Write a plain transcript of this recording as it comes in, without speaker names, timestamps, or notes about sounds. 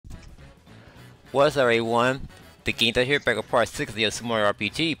What's up, everyone? The game that here back at part 6 of the Super Mario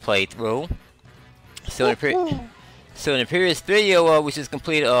RPG playthrough. So in the previous video, we just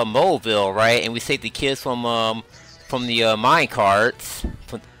completed Moleville, right? And we saved the kids from the mine carts,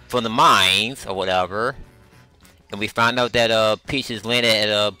 from the mines or whatever. And we found out that Peach has landed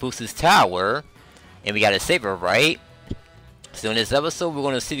at Booster's tower, and we gotta save her, right? So in this episode, we're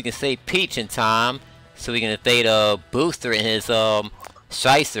gonna see if we can save Peach in time, so we can evade Booster and his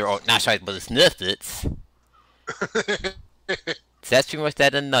Shyster, or not Shyster, but his Snifters. So that's pretty much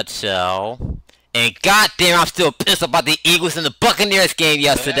that in a nutshell. And goddamn, I'm still pissed about the Eagles and the Buccaneers game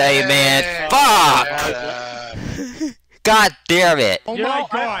yesterday, man. Fuck! God damn it! Oh my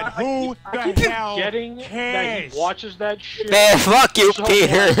god, who the hell getting that he watches that shit? Man, fuck you, so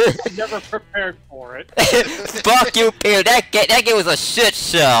Peter. Never prepared for it. Fuck you, Peter. That game was a shit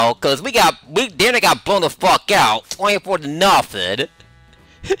show, cause we got blown the fuck out, 24-0,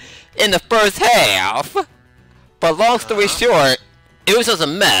 in the first half. But long story short, it was just a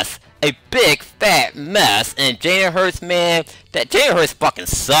mess. A big fat mess, and Jalen Hurts, man, Jalen Hurts fucking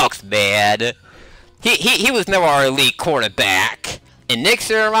sucks, man. He was never our elite quarterback. And Nick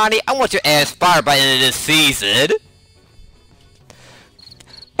Sirianni, I want your ass fired by the end of this season.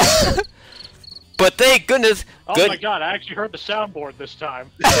 But thank goodness. Oh my god, I actually heard the soundboard this time.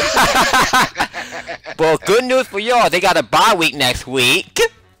 Well, good news for y'all, they got a bye week next week.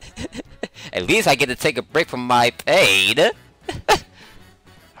 At least I get to take a break from my paid.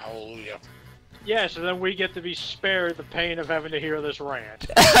 Hallelujah. Yeah, so then we get to be spared the pain of having to hear this rant.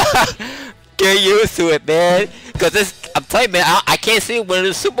 Get used to it, man. Cause this, I'm telling you, man, I can't see winning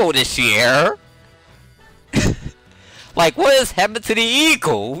the Super Bowl this year. Like, what has happened to the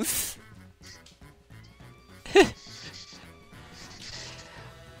Eagles?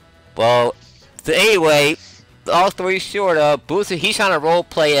 Well, so anyway, long story short, Booster, he's trying to role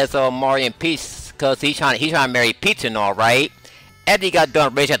play as Mario and Peach, cause he's trying to marry Peach and all, right? After he got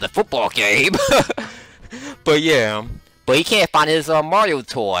done raging at the football game. But yeah, but he can't find his Mario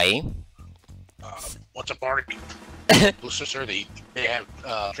toy. What's a party? Booster, sir, they have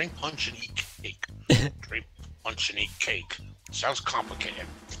drink punch and eat cake. Drink punch and eat cake. Sounds complicated.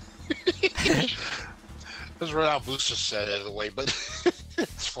 That's right how Booster said it, the way, but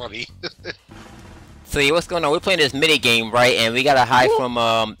it's funny. So yeah, what's going on? We're playing this mini game, right? And we gotta hide from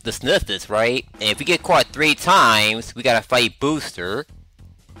the Snifters, right? And if we get caught 3 times, we gotta fight Booster.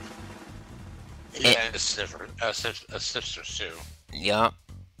 Yeah, and a Snifters too. Yeah.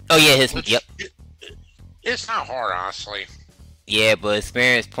 Oh yeah, yep. It's not hard, honestly. Yeah, but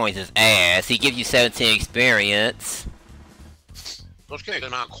experience points is ass. He gives you 17 experience. Don't you get a good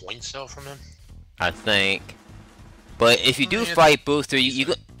amount of coin sale from him? I think. But if you do fight Booster,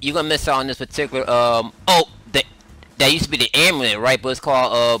 you're gonna miss out on this particular that used to be the amulet, right? But it's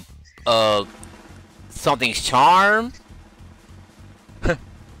called something's charm.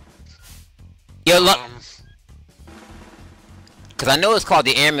 Yeah, look. Cause I know it's called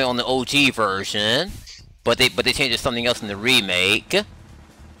the amulet on the OG version, but they changed it to something else in the remake. I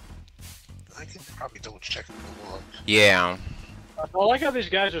can probably double check the log. Yeah. I like how these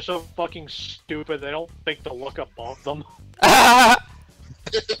guys are so fucking stupid, they don't think to look above them.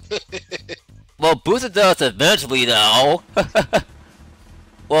 Well, Booster does eventually, though.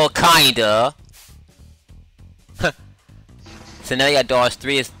 Well, kinda. So now you got dodge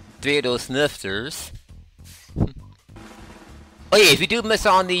three of those Snifters. Oh yeah, if you do miss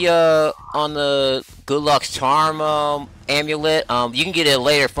on the Good Luck's Charm amulet, you can get it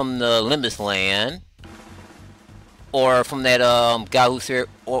later from the Limbus Land. Or from that guy who's here,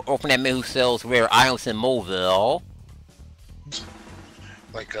 or from that man who sells rare items in Moleville.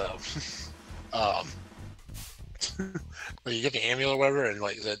 Like when you get the amulet or whatever, and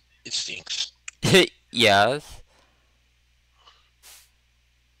like that, it stinks. Yes.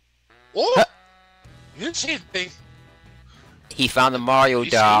 Oh, you didn't see anything. He found the Mario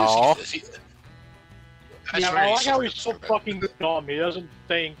doll. Yeah, I like how he's so fucking dumb. He doesn't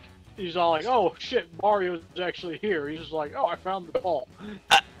think. He's all like, oh shit, Mario's actually here. He's just like, oh, I found the ball.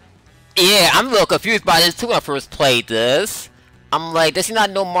 Yeah, I'm a little confused by this too when I first played this. I'm like, does he not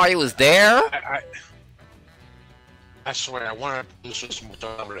know Mario was there? I swear, I wanted to do some more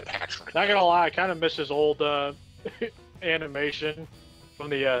to Patrick. Not gonna lie, I kind of miss his old animation from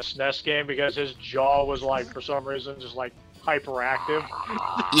the SNES game because his jaw was like, for some reason, just like hyperactive.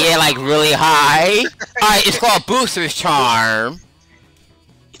 Yeah, like really high. Alright, it's called Booster's Charm.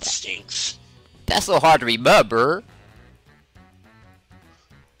 It stinks. That's so hard to remember.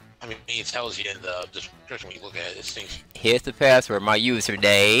 I mean, it tells you in the description when you look at it, it stinks. Here's the password, my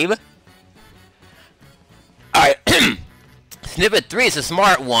username. Alright. Snippet 3 is a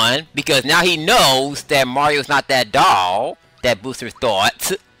smart one because now he knows that Mario's not that doll that Booster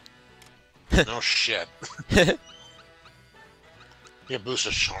thought. No shit. Yeah,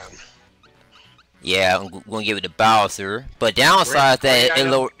 Booster's charm. Yeah, I'm gonna give it to Bowser. But downside is that it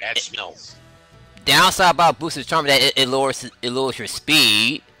lowers. That smells. Downside about Booster's charm is that it lowers your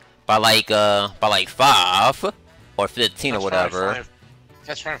speed by like 5 or 15 or whatever.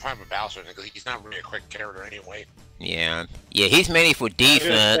 That's probably fine with Bowser because he's not really a quick character anyway. Yeah, he's mainly for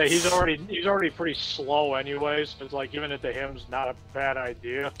defense. He's already pretty slow anyways. It's like giving it to him's not a bad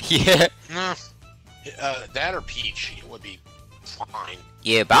idea. Yeah. No. That or Peach would be fine.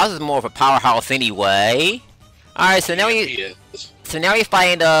 Yeah, Bowser's more of a powerhouse anyway. All right, so now you're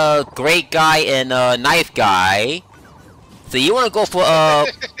fighting Great Guy and Knife Guy. So you want to go for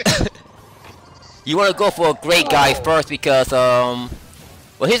you want to go for a Great Guy first because well,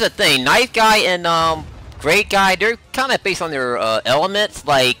 here's the thing: Knife Guy and Great Guy, they're kind of based on their elements.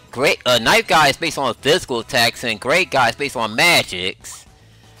 Like Knife Guy is based on physical attacks, and Great Guy is based on magics.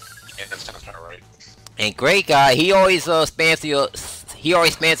 Yeah, that sounds about right. And Great Guy, he always spams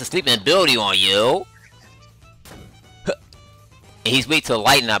the sleeping ability on you. And he's weak to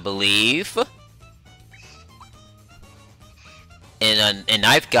lightning, I believe. And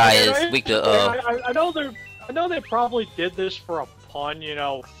Knife Guy is weak to I know they probably did this for a pun, you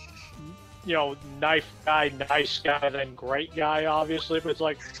know, Knife Guy, Nice Guy, then Great Guy, obviously. But it's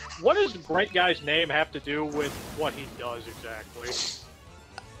like, what does Great Guy's name have to do with what he does exactly?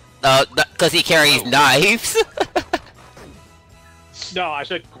 Because he carries knives. No, I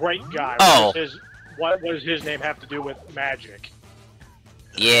said Great Guy. Oh. What does his name have to do with magic?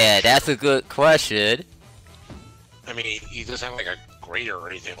 Yeah, that's a good question. I mean, he doesn't have like a grater or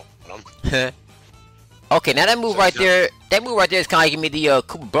anything on him. Okay, now that move right there is kind of giving me the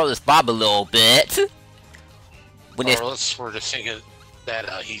Cooper Brothers Bob a little bit. When we're just thinking that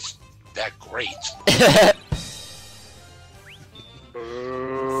he's that great.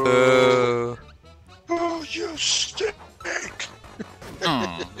 Oh, you stink!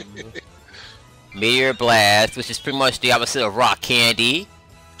 Meteor Blast, which is pretty much the opposite of Rock Candy.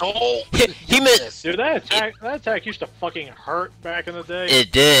 Oh, he missed. Dude, that attack used to fucking hurt back in the day.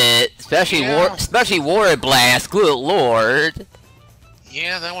 It did, especially Water Blast. Good lord.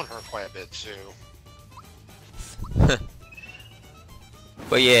 Yeah, that one hurt quite a bit too.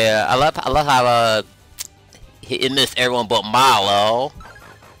 But yeah, I love how it missed everyone but Milo.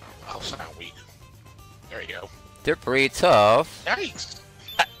 Oh, it's not weak. There you go. They're pretty tough. Yikes!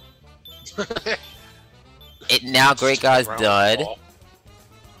 Now Great Guy's done.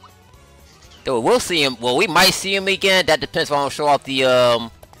 Though we'll see him. Well, we might see him again. That depends on show off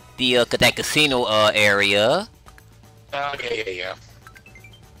that casino area. Yeah.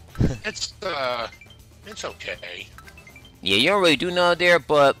 It's okay. Yeah, you don't really do nothing there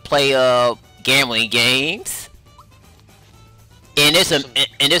but play gambling games. And it's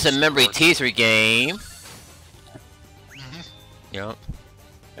a memory teaser game. Yep.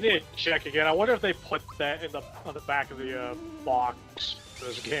 I need to check again. I wonder if they put that on the back of the box for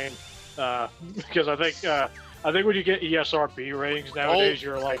this game. Because I think when you get ESRB ratings nowadays,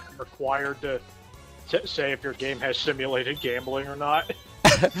 you're like required to say if your game has simulated gambling or not.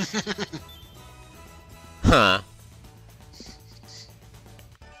 Huh.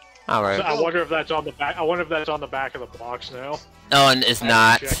 All right. So I wonder if that's on the back. I wonder if that's on the back of the box now. No, and it's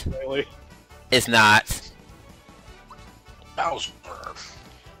not. It's not. Bowser.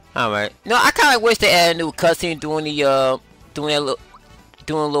 All right. No, I kind of wish they added a new cutscene doing a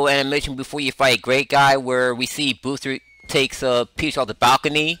little animation before you fight Great Guy, where we see Booster takes Peach off the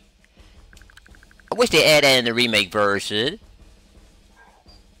balcony. I wish they added that in the remake version.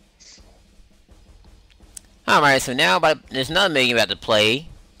 All right, so now there's another menu about to play.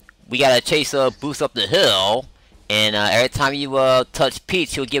 We gotta chase Boost up the hill, and every time you touch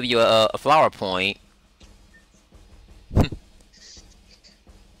Peach, he'll give you a flower point.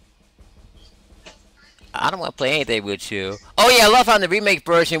 I don't want to play anything with you. Oh yeah, I love how in the remake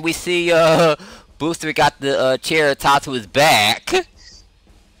version we see Booster got the chair tied to his back.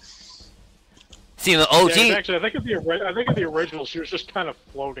 See the OG. Yeah, actually, I think of the original, she was just kind of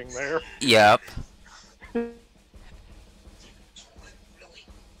floating there. Yep.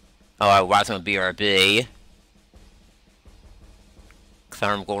 Alright, watch some BRB. Cause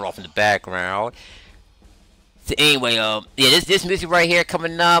I'm going off in the background. So anyway, yeah, this music right here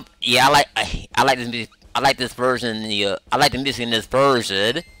coming up. Yeah, I like this music. I like this version. I like the music in this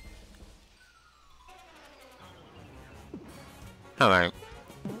version. All right.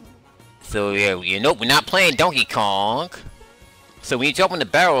 So yeah, we're not playing Donkey Kong. So when you jump in the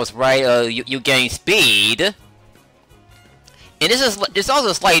barrels, right, you gain speed. And there's also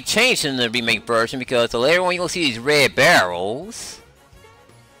a slight change in the remake version because later on you'll see these red barrels.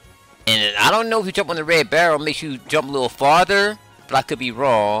 And I don't know if you jump on the red barrel, it makes you jump a little farther, but I could be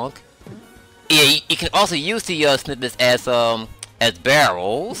wrong. Yeah, you can also use the Snifters as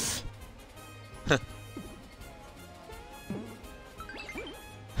barrels.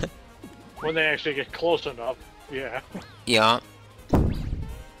 When they actually get close enough, yeah. Yeah.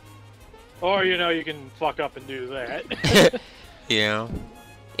 Or, you know, you can fuck up and do that. Yeah.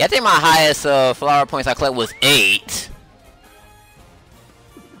 Yeah, I think my highest flower points I collected was 8.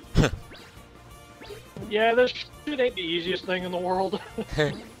 Yeah, this shit ain't the easiest thing in the world.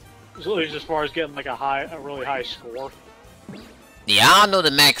 At least as far as getting like a really high score. Yeah, I don't know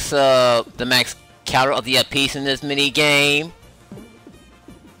the max counter of the piece in this mini game.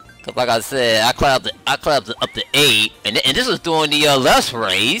 Cause like I said, I climbed up to 8, and this was during the less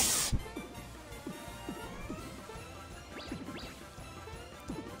race.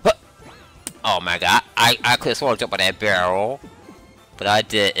 Huh. Oh my god, I could have sworn to jump on that barrel, but I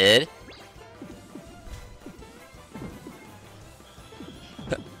didn't.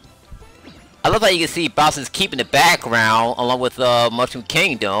 I love how you can see bosses keep in the background along with Mushroom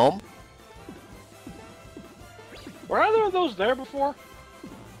Kingdom. Were either of those there before?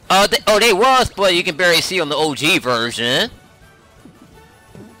 They was, but you can barely see on the OG version.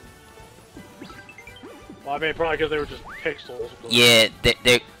 Well, I mean, probably because they were just pixels. But... Yeah,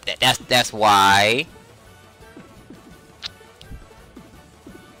 that's why.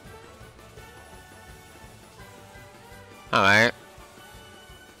 Alright.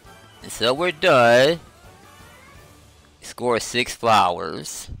 So we're done. Score 6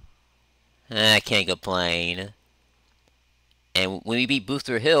 flowers. I can't complain. And when we beat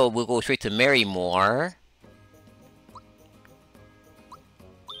Booster Hill, we'll go straight to Merrymore.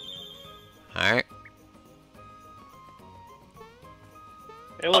 Alright.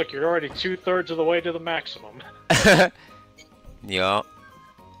 Hey look, you're already 2/3 of the way to the maximum. Yup.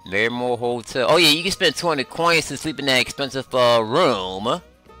 Merrymore Hotel. Oh yeah, you can spend 200 coins to sleep in that expensive room.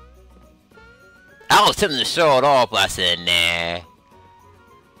 I was tempted to show it off, but I said nah.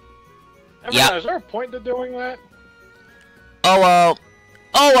 Yeah. Is there a point to doing that?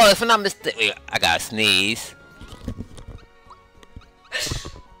 If I'm not mistaken, I gotta sneeze.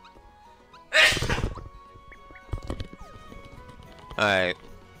 Alright.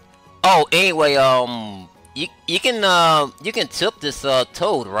 Oh, anyway, you can tip this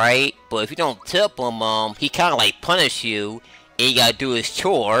toad, right? But if you don't tip him, he kinda like punish you, and you gotta do his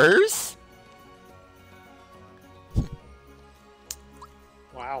chores.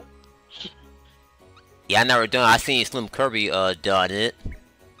 Wow. Yeah, I never done. I seen Slim Kirby done it.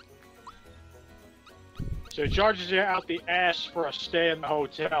 So he charges you out the ass for a stay in the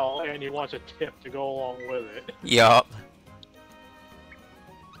hotel, and he wants a tip to go along with it. Yup.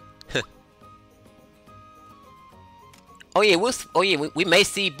 Oh yeah, we may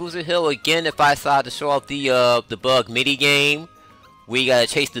see Booster Hill again if I decide to show off the bug mini game. We gotta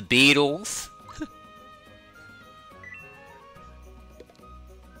chase the beetles.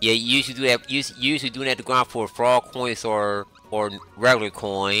 Yeah, you usually do that. Usually doing that to ground for frog coins or regular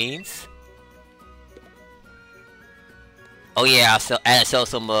coins. Oh yeah, I had to sell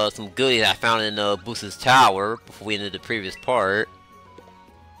some goodies I found in Booster's tower before we ended the previous part.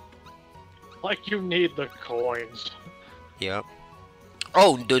 Like you need the coins. Yep.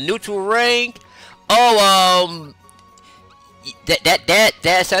 Oh, the neutral ring. Oh, that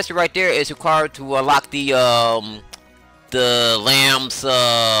accessory right there is required to unlock the lamb's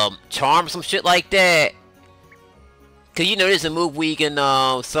charm, some shit like that. Cause you know there's a move where you can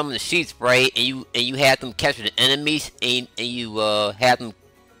summon the sheets, right? And you have them capture the enemies, and you have them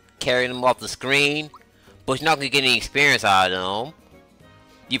carry them off the screen, but you're not gonna get any experience out of them.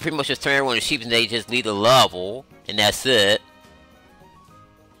 You pretty much just turn everyone to sheep and they just leave the level, and that's it.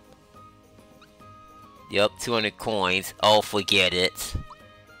 Yep, 200 coins. Oh, forget it.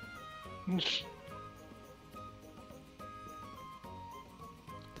 The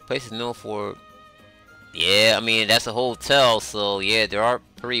place is known for... Yeah, I mean, that's a hotel, so yeah, they are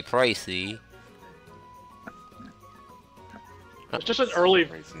pretty pricey. It's just an early...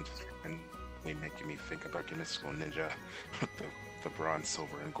 And they making me think about getting a School Ninja. the bronze,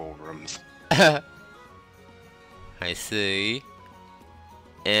 silver, and gold rooms. I see.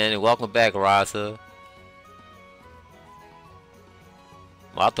 And welcome back, Rasa.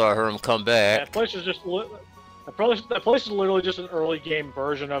 Well, I thought I heard him come back. That place is just... That place is literally just an early game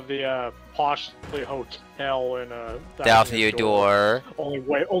version of the Postly Hotel in Thousand Year Door. Only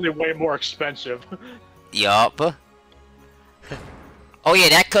way more expensive. Yup. Oh yeah,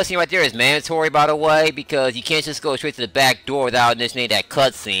 that cutscene right there is mandatory, by the way, because you can't just go straight to the back door without initiating that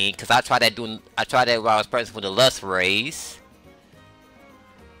cutscene. Because I tried that while I was pressing for the Lust race.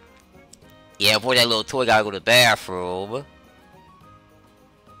 Yeah, boy, that little toy gotta go to the bathroom.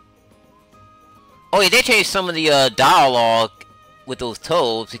 Oh yeah, they changed some of the dialogue with those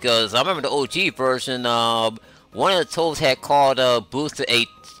toads, because I remember the OG version. One of the toads had called Booster a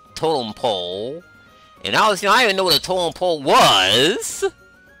totem pole. And I didn't even know what a totem pole was.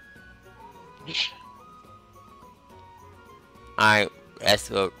 Alright,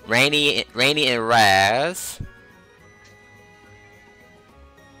 that's Rainy and Raz.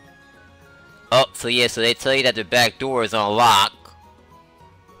 Oh, so yeah, so they tell you that the back door is unlocked.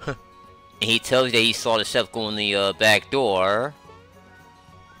 And he tells you that he saw the chef go in the back door.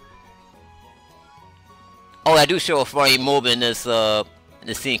 Oh, I do show a funny moment in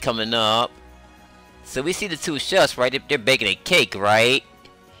this scene coming up. So we see the two chefs, right? They're baking a cake, right?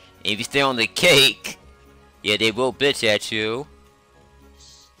 And if you stay on the cake, yeah, they will bitch at you.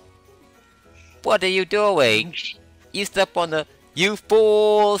 What are you doing? You step on the... You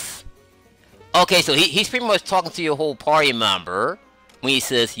fools! Okay, so he's pretty much talking to your whole party member when he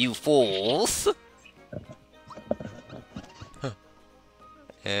says, you fools.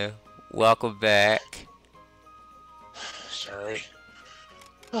 Yeah, welcome back. Sorry.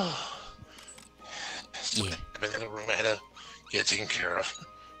 Yeah. I'm in the room I had to get taken care of.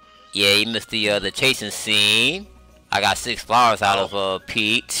 Yeah, you missed the chasing scene. I got 6 flowers out of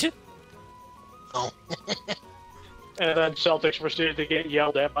Peach. Oh. And then Celtics proceeded to get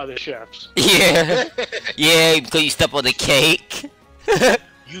yelled at by the chefs. Yeah. Yeah, because you step on the cake.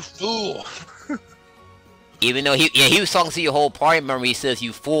 You fool! Even though he was talking to your whole party member, he says,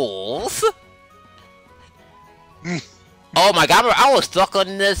 you fools. Oh my god, I was stuck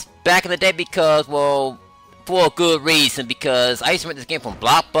on this back in the day because, well, for a good reason, because I used to rent this game from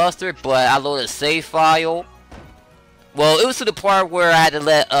Blockbuster, but I loaded a save file. Well, it was to the part where I had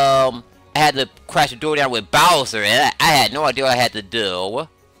to I had to crash the door down with Bowser, and I had no idea what I had to do.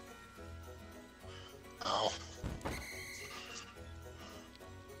 Oh.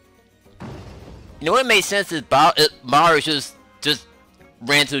 You know what made sense is Mario just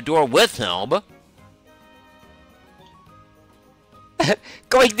ran to the door with him.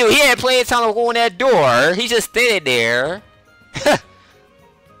 Go do? He had plenty of time to go in that door. He just stayed there.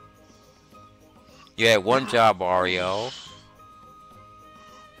 You had one job, Mario.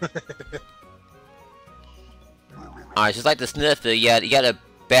 Alright, just like the Snifter, you gotta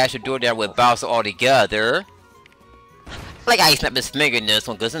bash the door down with Bowser all together. Like how he snapped his finger in this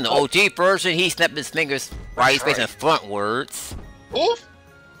one, because in the OG version, he snapped his fingers while he's facing frontwards. Oof!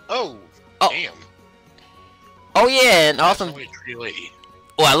 Oh, damn. Oh yeah, and also,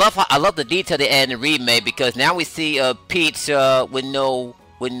 Oh, I love the detail they add in the remake, because now we see Peach with no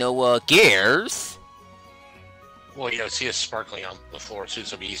gears. Well, yeah, see it sparkling on the floor too,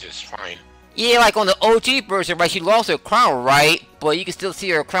 so it's fine. Yeah, like on the OG version, right? She lost her crown, right? But you can still see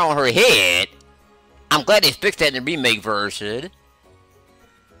her crown on her head. I'm glad they fixed that in the remake version.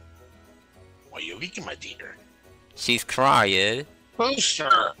 Why are you weak, my dear? She's crying.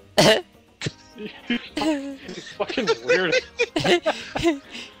 Booster! Fucking weird.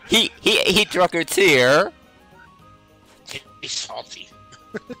 he drunk her tear. He's salty.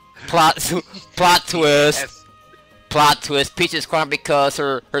 Plot twist. Yes. Plot twist. Peach is crying because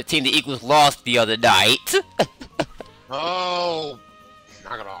her team, the Eagles, lost the other night. Oh,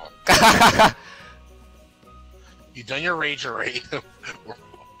 knock it off. You done your rage already?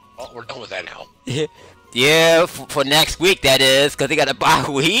 We're done with that now. Yeah, for next week that is, because they got a bye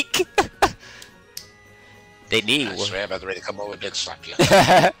week. They need one. I swear I'm ready to come over and dead slap you.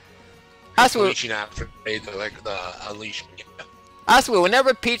 I swear. Reaching out for the unleash. I swear,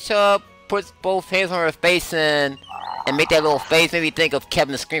 whenever Peach puts both hands on her face and make that little face, maybe think of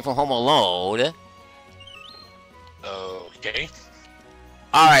Kevin Scream from Home Alone. Okay.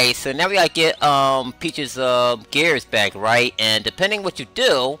 Alright, so now we gotta get Peach's gears back, right? And depending what you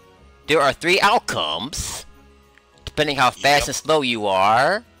do, there are 3 outcomes. Depending how fast and slow you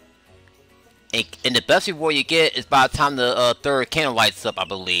are. And the best reward you get is by the time the 3rd candle lights up, I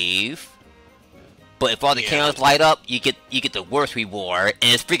believe. But if all the candles light up, you get the worst reward,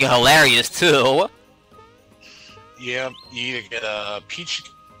 and it's freaking hilarious too. Yeah, you either get a Peach,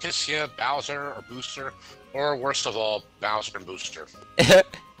 Cassia, Bowser, or Booster, or worst of all, Bowser and Booster.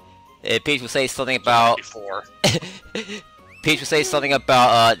 And Peach will say something about. Peach will say something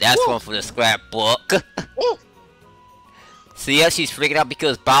about that's one for the scrapbook. So yeah, she's freaking out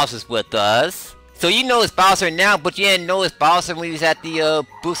because Bowser's with us. So you know it's Bowser now, but you didn't know it's Bowser when he was at the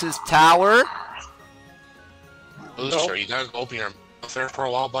Booster's tower. Booster, you gotta open your there for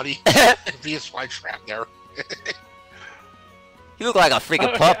a while, buddy. Be a spy trap there. You look like a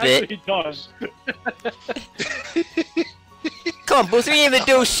freaking puppet. He does. Come on, Booster, you didn't even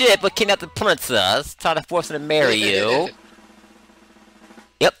do shit but kidnap the princess. Try to force her to marry you.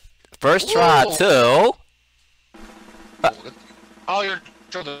 Yep. First try, too. Oh, you're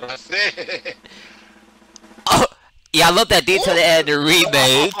children. Oh, yeah, I love that detail they added in the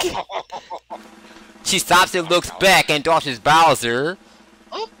remake. She stops and looks back and dodges Bowser.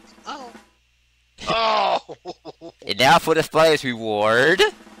 Oh, oh. Oh! And now for the player's reward.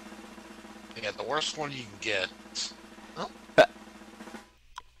 Yeah, the worst one you can get.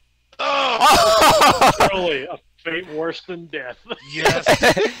 Oh! Really, a fate worse than death. Yes!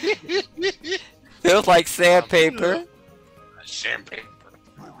 Feels like sandpaper. Sandpaper.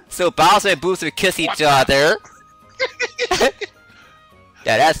 So Bowser and Booster kiss each other.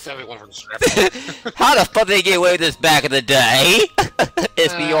 Yeah, that's... Everyone from the strap. How the fuck did they get away with this back in the day?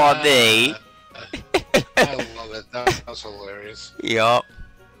 It's beyond me. I love it. That was hilarious. Yup.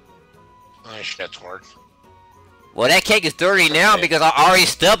 I shit hard. Well, that cake is dirty now because I already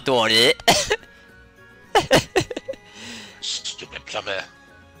stepped on it. Stupid plumber.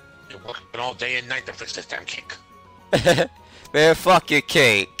 You're working all day and night to fix this damn cake. Man, fuck your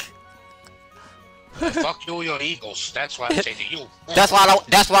cake. Fuck you, your eagles. That's why I say to you. That's why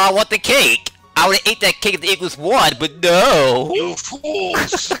I want the cake. I would eat that cake if the Eagles won, but no. You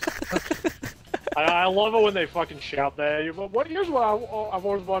fools! I love it when they fucking shout that at you. But here's what I've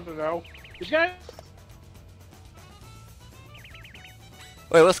always wanted to know. These guys.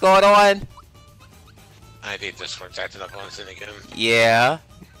 Wait, what's going on? I think this one's acting up on us again. Yeah.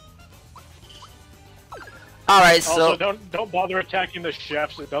 Alright, so... Also, don't bother attacking the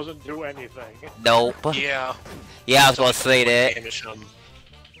chefs. It doesn't do anything. Nope. Yeah. Yeah, I was gonna say that. Damage,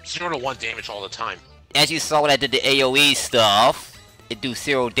 0 to 1 damage all the time. As you saw when I did the AoE stuff, it do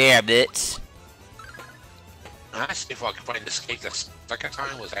 0 damage. I see if I can find this cake the second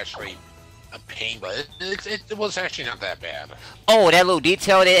time was actually a pain, but it was actually not that bad. Oh, that little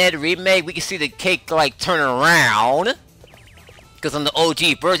detail they had to remake, we can see the cake like turn around. Because on the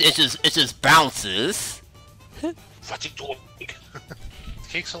OG version, it just bounces. What's it doing? The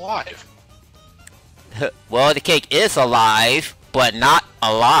cake's alive. Well, the cake is alive, but not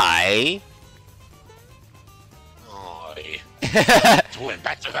alive. Oh, doing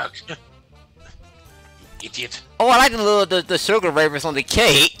back to back. Idiot. Oh, I like the sugar wafers on the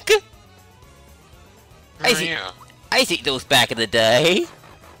cake. I used to eat those back in the day.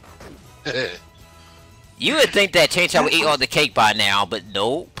 You would think that changed how we eat all the cake by now, but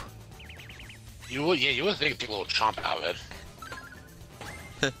nope. You would think it'd take a little chomp out of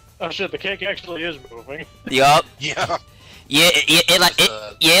it. Oh shit, the cake actually is moving. Yup. Yeah. Yeah,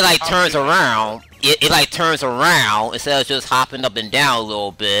 it like turns around. It like turns around instead of just hopping up and down a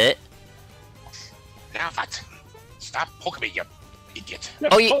little bit. Now what? Stop poking me, you idiot.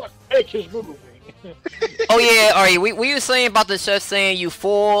 Oh yeah. The cake is moving. Oh yeah, alright, we were saying about the chef saying you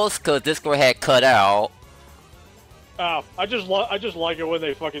fools, cause Discord had cut out. Oh, I just like it when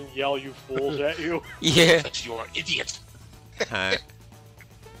they fucking yell "you fools" at you. Yeah. You're an idiot.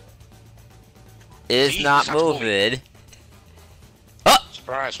 It's See, not it's not moving.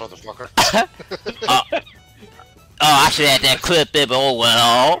 Surprise, motherfucker. Oh, I should have that clip in, but oh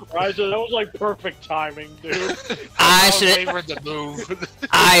well. Right, so that was like perfect timing, dude. I should have. favored the move.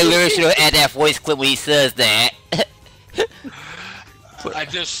 I literally should have had that voice clip when he says that. It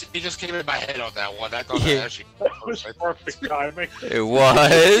just came in my head on that one. I thought Yeah. that actually That was perfect timing. It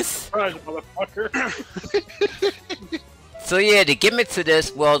was. Surprise, motherfucker. So yeah, the gimmick to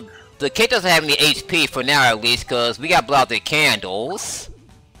this, well, the cake doesn't have any HP for now at least, cause we got blow out the candles.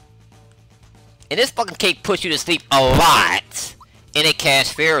 And this fucking cake puts you to sleep a lot, and it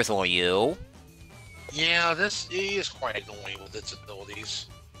casts fears on you. Yeah, this is quite annoying with its abilities.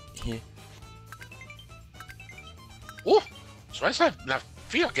 Yeah. Ooh, so I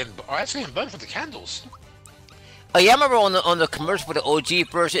feel getting better for the candles. Oh yeah, I remember on the commercial for the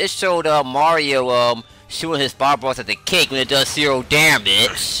OG version, it showed Mario shooting his fireballs at the cake when it does 0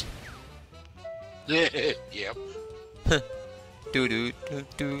 damage. Yep. Do do do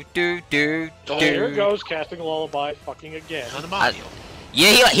do do do. Oh, here it goes, casting a lullaby, fucking again. On the Mario.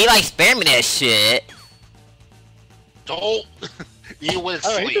 Yeah, he like spamming that shit. Don't. You went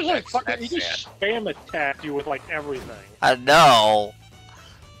Oh, sleep. he just like That's fucking, he sad. just spam attacked you with like everything. I know.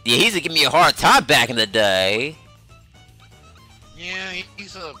 Yeah, he used to give me a hard time back in the day. Yeah,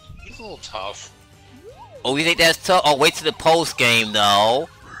 he's a little tough. Oh, you think that's tough? Oh, wait till the post game though.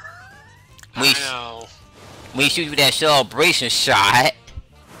 I know. When he shoots you with that celebration shot.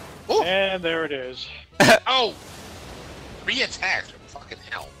 Ooh. And there it is. Oh! 3 attacks. Fucking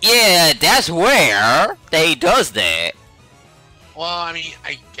hell. Yeah, that's rare that he does that. Well, I mean,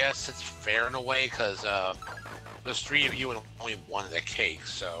 I guess it's fair in a way, because there's 3 of you and only 1 of the cake,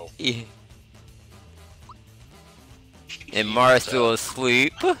 so... Yeah. And Mara's still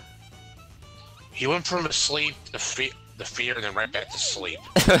asleep. He went from asleep to the fear, and then right back to sleep.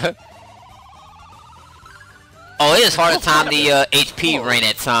 Oh, it is hard to time the HP rain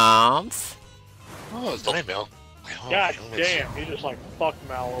at times. Oh, it's time, Bill. God damn, he just like fucked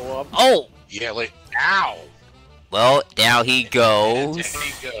Mallow up. Oh! Yeah, like, ow! Well, down he goes. There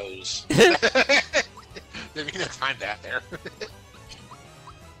he goes. Didn't mean to time that there.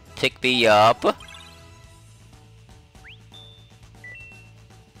 Pick me up.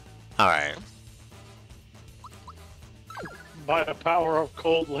 Alright. By the power of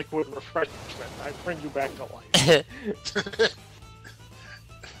cold liquid refreshment, I bring you back to life.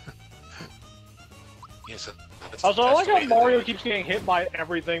 Yes, Also, I like how Mario keeps getting hit by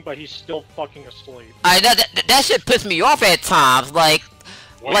everything, but he's still fucking asleep. That shit pisses me off at times. Like,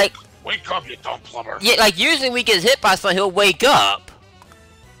 wake up, you dumb plumber. yeah, like usually when he gets hit by something, he'll wake up.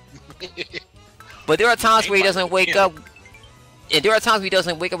 But there are times where he doesn't wake up. And there are times he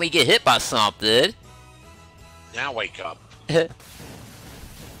doesn't wake up when he get hit by something. Now wake up.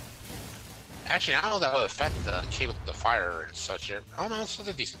 Actually, I don't know that would affect the cable to the fire and such. Oh no, it's still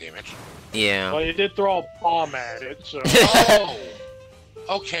a decent damage. Yeah. Well, you did throw a bomb at it, so... Oh!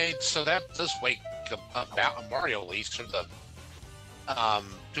 Okay, so that does wake up Mario at least from the,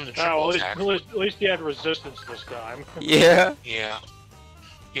 doing the triple attack. At least he had resistance this time. Yeah. Yeah.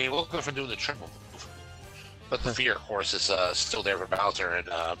 Yeah, he woke up from doing the triple move. But the fear, of course, is still there for Bowser and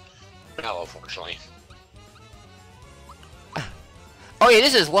Mallow, fortunately. Oh yeah,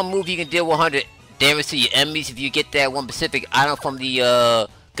 this is one move you can deal 100 damage to your enemies if you get that one specific item from the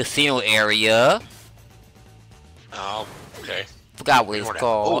casino area. Oh, okay. Forgot what it's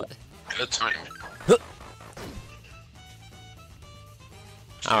called. Oh, good time.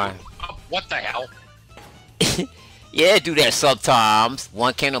 Alright. What the hell? Yeah, do that sometimes.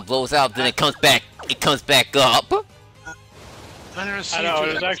 One candle blows out, then it comes back. It comes back up. I never seen I know,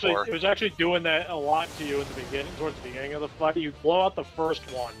 you do that before. it was actually doing that a lot to you in the beginning, towards the beginning of the fight. You blow out the first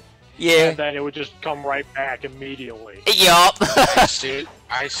one, Yeah. and then it would just come right back immediately. Yup. I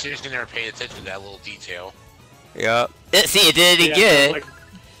seriously never paid attention to that little detail. Yup. See, it did it Yeah, again. like,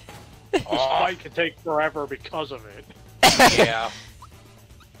 this fight can take forever because of it. Yeah.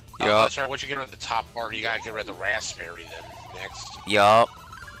 Yup. That's right, once you get rid of the top part, you gotta get rid of the raspberry then, next. Yup.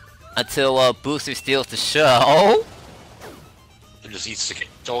 Until Booster steals the show. And just eats the cake.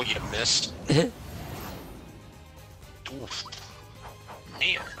 Oh, you missed. Oof.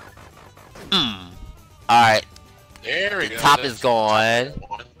 Man. Alright. There we go. Top That's is gone.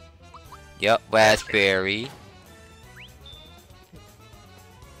 one. Yup, raspberry.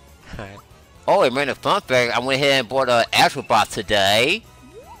 Alright. Oh, and a fun fact, I went ahead and bought a Astrobot today.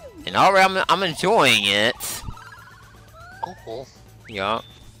 And alright, I'm enjoying it. Cool. Yup.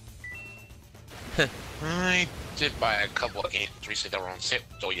 I did buy a couple of games recently that were on sale,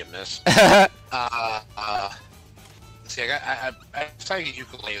 so you missed. See, I decided to get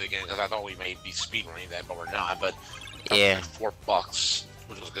ukulele again because I thought we may be speedrunning that, but we're not. But Yeah. $4,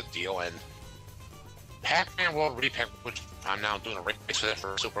 which was a good deal, and Pac-Man World Repack, which I'm now doing a race for that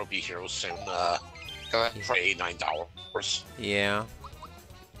for Super OB Heroes soon. For $89. Yeah.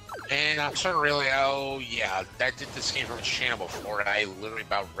 And I'm starting to realize, oh yeah, that did this game from a channel before, and I literally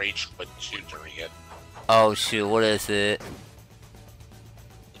about rage quit too during it. Oh shoot, what is it?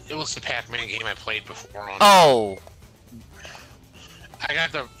 It was the Pac-Man game I played before on. Oh! I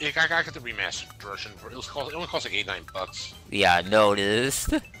got the remastered version. It only cost like $89. Yeah, I noticed.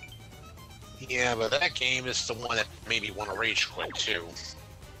 Yeah, but that game is the one that made me want to rage quit too.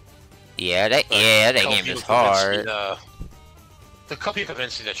 Yeah, that game is hard. The couple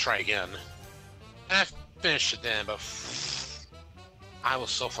convinced me to try again. And I finished it then, but I was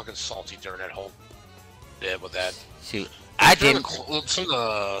so fucking salty during that whole bit with that. Shoot, I didn't. It was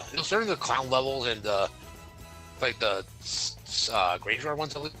during the clown levels and like the graveyard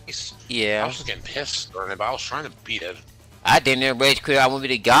ones at least. Yeah. I was just getting pissed during it, but I was trying to beat it. I didn't rage quit. I wanted to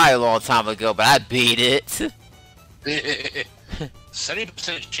be the guy a long time ago, but I beat it.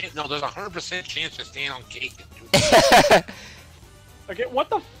 70% chance. No, there's a 100% chance to stand on cake. Okay, what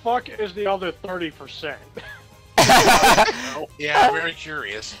the fuck is the other 30%? Yeah, I'm very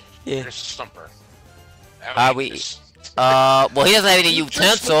curious. Yeah. Here's Stumper. Well, he doesn't have any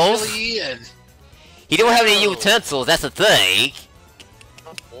utensils. He don't have any utensils, that's the thing.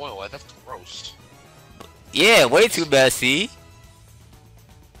 Boy, that's gross. Yeah, way too messy.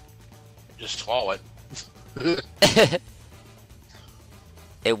 Just swallow it.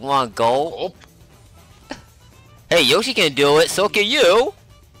 It won gold. Oh, Hey, Yoshi can do it. So can you.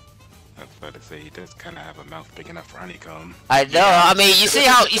 I was about to say he does kind of have a mouth big enough for honeycomb. I know. Yeah. I mean, you see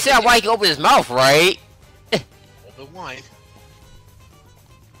how wide he can open his mouth, right? the wine.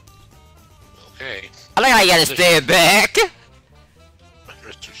 Okay. I like how you gotta stand back.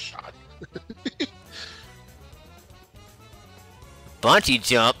 Mr. Shot. Bungee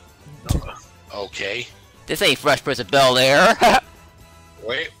jump. Okay. This ain't Fresh Prince of Bel-Air.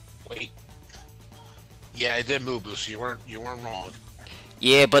 Wait. Yeah, it did move, Boost. You weren't wrong.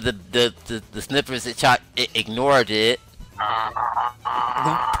 Yeah, but the Snifters ignored it.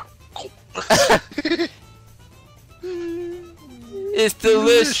 It's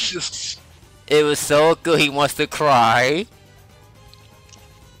delicious. It was so good. He wants to cry.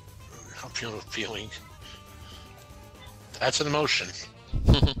 I'm feeling. That's an emotion.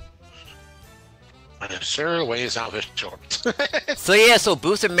 And Sarah weighs out his shorts. So yeah, so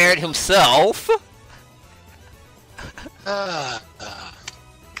Booster married himself. I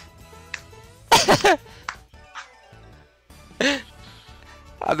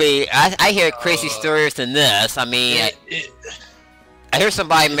mean, I hear crazy stories than this. I mean, I hear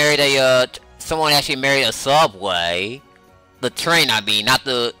somebody married someone actually married a subway. The train, I mean, not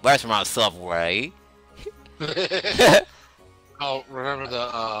the restaurant Subway. Oh, remember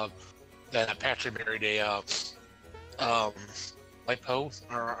that Patrick married a light post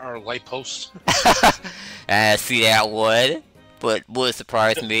or light post? I see that would, but would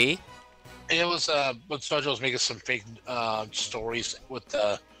surprise me. It was when Sojo was making some fake stories with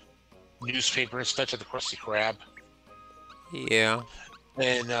the newspaper and such at the Krusty Krab, Yeah.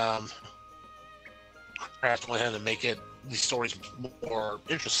 and Krabs went ahead and make these stories more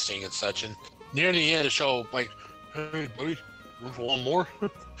interesting and such. And near the end of the show, like, hey buddy, want one more?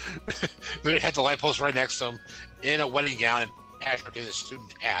 They had the light post right next to him in a wedding gown and Patrick in his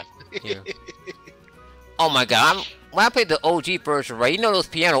student hat. Yeah. Oh my god, when I played the OG version, right, you know those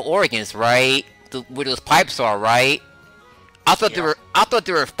piano organs, right? Where those pipes are, right? I thought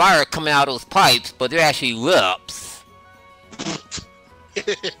there were fire coming out of those pipes, but they're actually lips.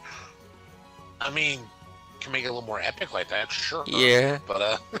 I mean, can make it a little more epic like that, sure. Yeah.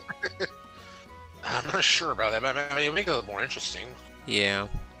 But I'm not sure about that. But I mean, make it a little more interesting. Yeah.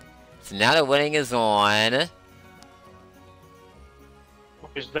 So now the wedding is on.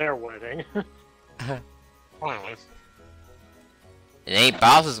 Is their wedding? Finally. It ain't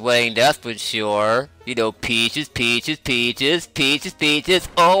Bowser's wedding, that's for sure. You know, peaches, peaches, peaches, peaches, peaches.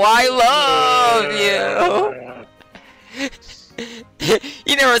 Oh, I love you.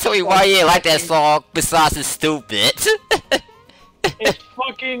 You never told me why you didn't like that song. Besides, it's stupid. It's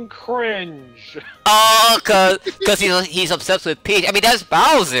fucking cringe. Oh, cause he's obsessed with Peach. I mean, that's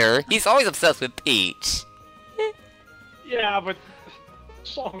Bowser. He's always obsessed with Peach. Yeah, but the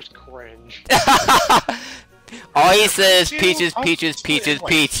song's cringe. All he says, peaches, peaches, peaches,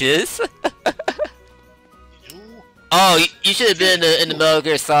 peaches. Oh, you should have been in the Metal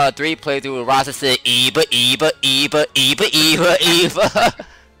Gear Solid 3 playthrough where Rasa said, Eva, Eva, Eva, Eva, Eva, Eva.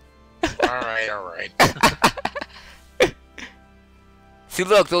 Alright. See,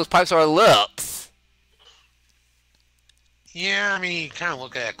 look, those pipes are lips. Yeah, I mean, you kind of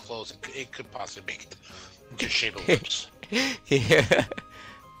look at it close. It could possibly make a good shape of lips. Yeah.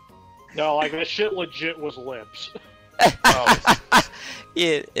 No, like that shit legit was lips. Oh.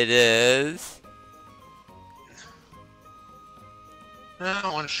 Yeah, it is.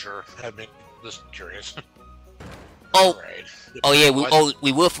 I'm unsure. I've been just curious. Oh, Alright. oh yeah,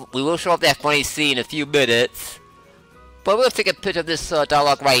 we will show off that funny scene in a few minutes. But we'll take a picture of this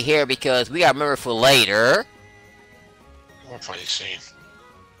dialogue right here because we got to remember for later. What funny scene?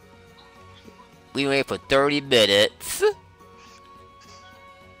 We wait for 30 minutes.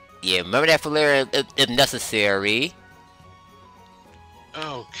 Yeah, remember that for later if necessary.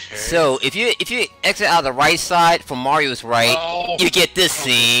 Okay. So if you exit out of the right side from Mario's right, you get this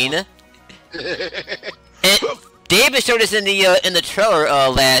scene. And David showed us in the trailer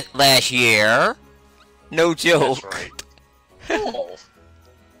last year. No joke. That's right. Oh.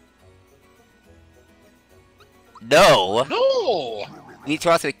 No. No! We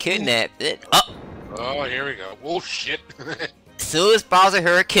tried to kidnap it. Oh, here we go. Oh, shit. Soon as Bowser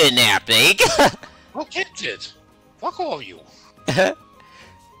heard kidnapping. Who kicked it? Fuck all of you.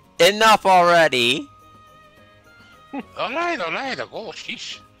 Enough already. Alright. Oh,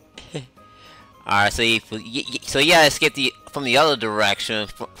 sheesh. Alright, so you gotta skip from the other direction,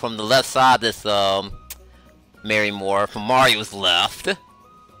 from the left side of this, Merrymore, from Mario's left.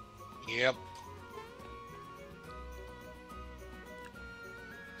 Yep.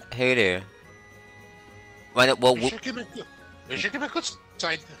 Hey there. Right, well, They should give a good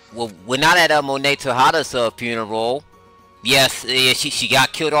Well, we're not at Monet Tejada's funeral. Yes, yeah, she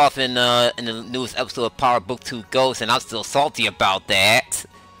got killed off in the newest episode of Power Book 2 Ghost, and I'm still salty about that.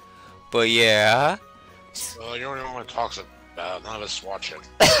 But yeah. Well, you're the only one who talks about. None of us watch it.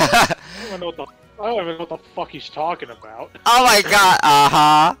 I don't even know what the fuck he's talking about. Oh my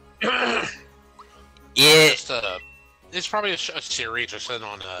god. Yeah. It's probably a series or something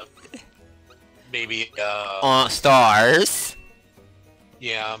on maybe on Stars.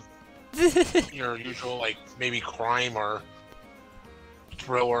 Yeah. Your usual like maybe crime or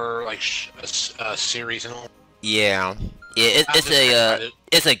thriller like series and all. Yeah. Yeah,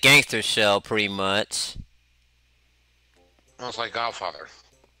 it's a gangster show pretty much. Almost like Godfather.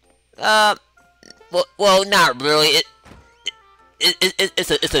 Well, not really.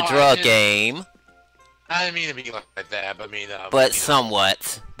 It's a drug game. I didn't mean to be like that, but I mean. But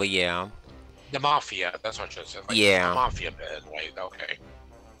somewhat. But yeah. The Mafia. That's what I said. Like, yeah. The Mafia bit. Wait. Okay.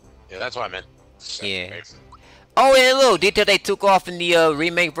 Yeah, that's what I meant. Yeah. Okay. Oh, and a little detail they took off in the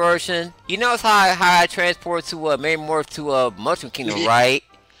remake version. You notice how I transport to Merrymore to Mushroom Kingdom, right?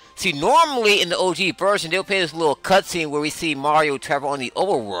 See, normally in the OG version, they'll play this little cutscene where we see Mario travel on the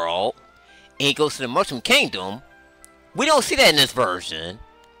overworld, and he goes to the Mushroom Kingdom. We don't see that in this version.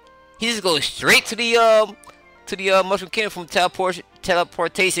 He just goes straight to the Mushroom Kingdom from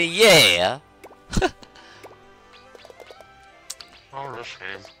teleportation. Yeah. Oh, that's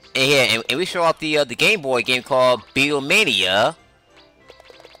shame. And yeah, and we show off the Game Boy game called Beatlemania.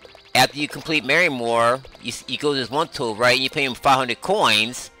 After you complete Merrymore, you go to this one tool, right? And you pay him 500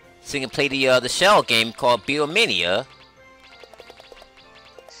 coins, so you can play the shell game called Beatlemania.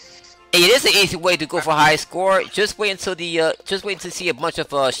 And it is an easy way to go for high score. Just wait until see a bunch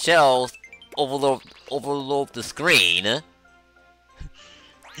of shells overload the screen. Yeah,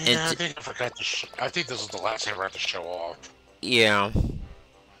 I think I forgot to. I think this is the last thing I have to show off. Yeah.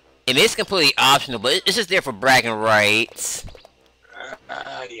 And it's completely optional, but it's just there for bragging rights.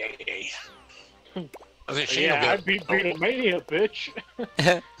 Yeah. I beat Beatlemania, bitch.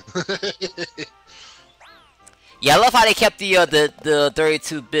 Yeah, I love how they kept the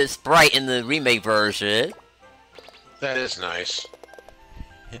 32-bit sprite in the remake version. That is nice.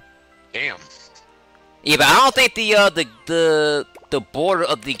 Damn. Yeah, but I don't think the border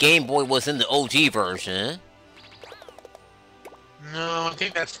of the Game Boy was in the OG version. No, I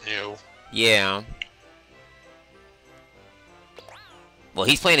think that's new. Yeah. Well,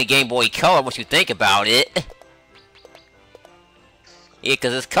 he's playing a Game Boy Color, what you think about it. Yeah,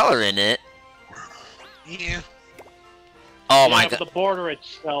 because there's color in it. Yeah. Oh my god. The border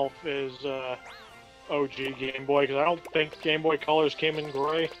itself is OG Game Boy, because I don't think Game Boy Colors came in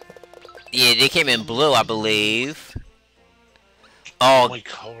gray. Yeah, they came in blue, I believe. Oh, Game Boy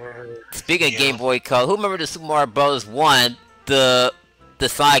Color. Speaking of Game Boy Color, who remember the Super Mario Bros. 1, the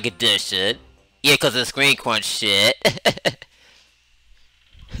Sonic Edition? Yeah, because of the Screen Crunch shit.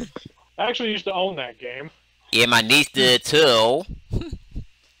 I actually used to own that game. Yeah, my niece did too.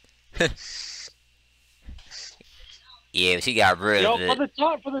 Yeah, she got rid of it.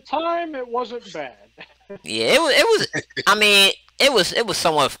 For the time, it wasn't bad. Yeah, it was. I mean, it was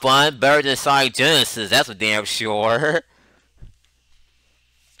somewhat fun, better than Sonic Genesis. That's for damn sure.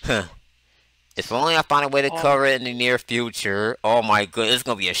 Huh. If only I find a way to cover it in the near future. Oh my goodness, it's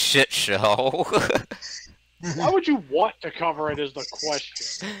gonna be a shit show. Why would you want to cover it is the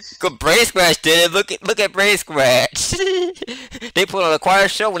question. Cause Brain Scratch did it. Look at Brain Scratch. They put on a choir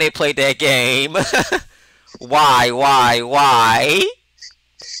show when they played that game. Why?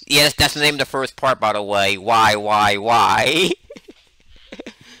 Yes, that's the name of the first part, by the way. Why?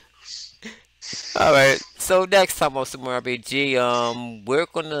 Alright, so next time on Super Mario RPG, we're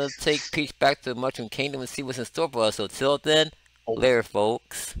gonna take Peach back to Mushroom Kingdom and see what's in store for us. So till then, later,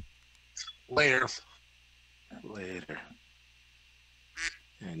 folks. Later.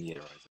 And yeah.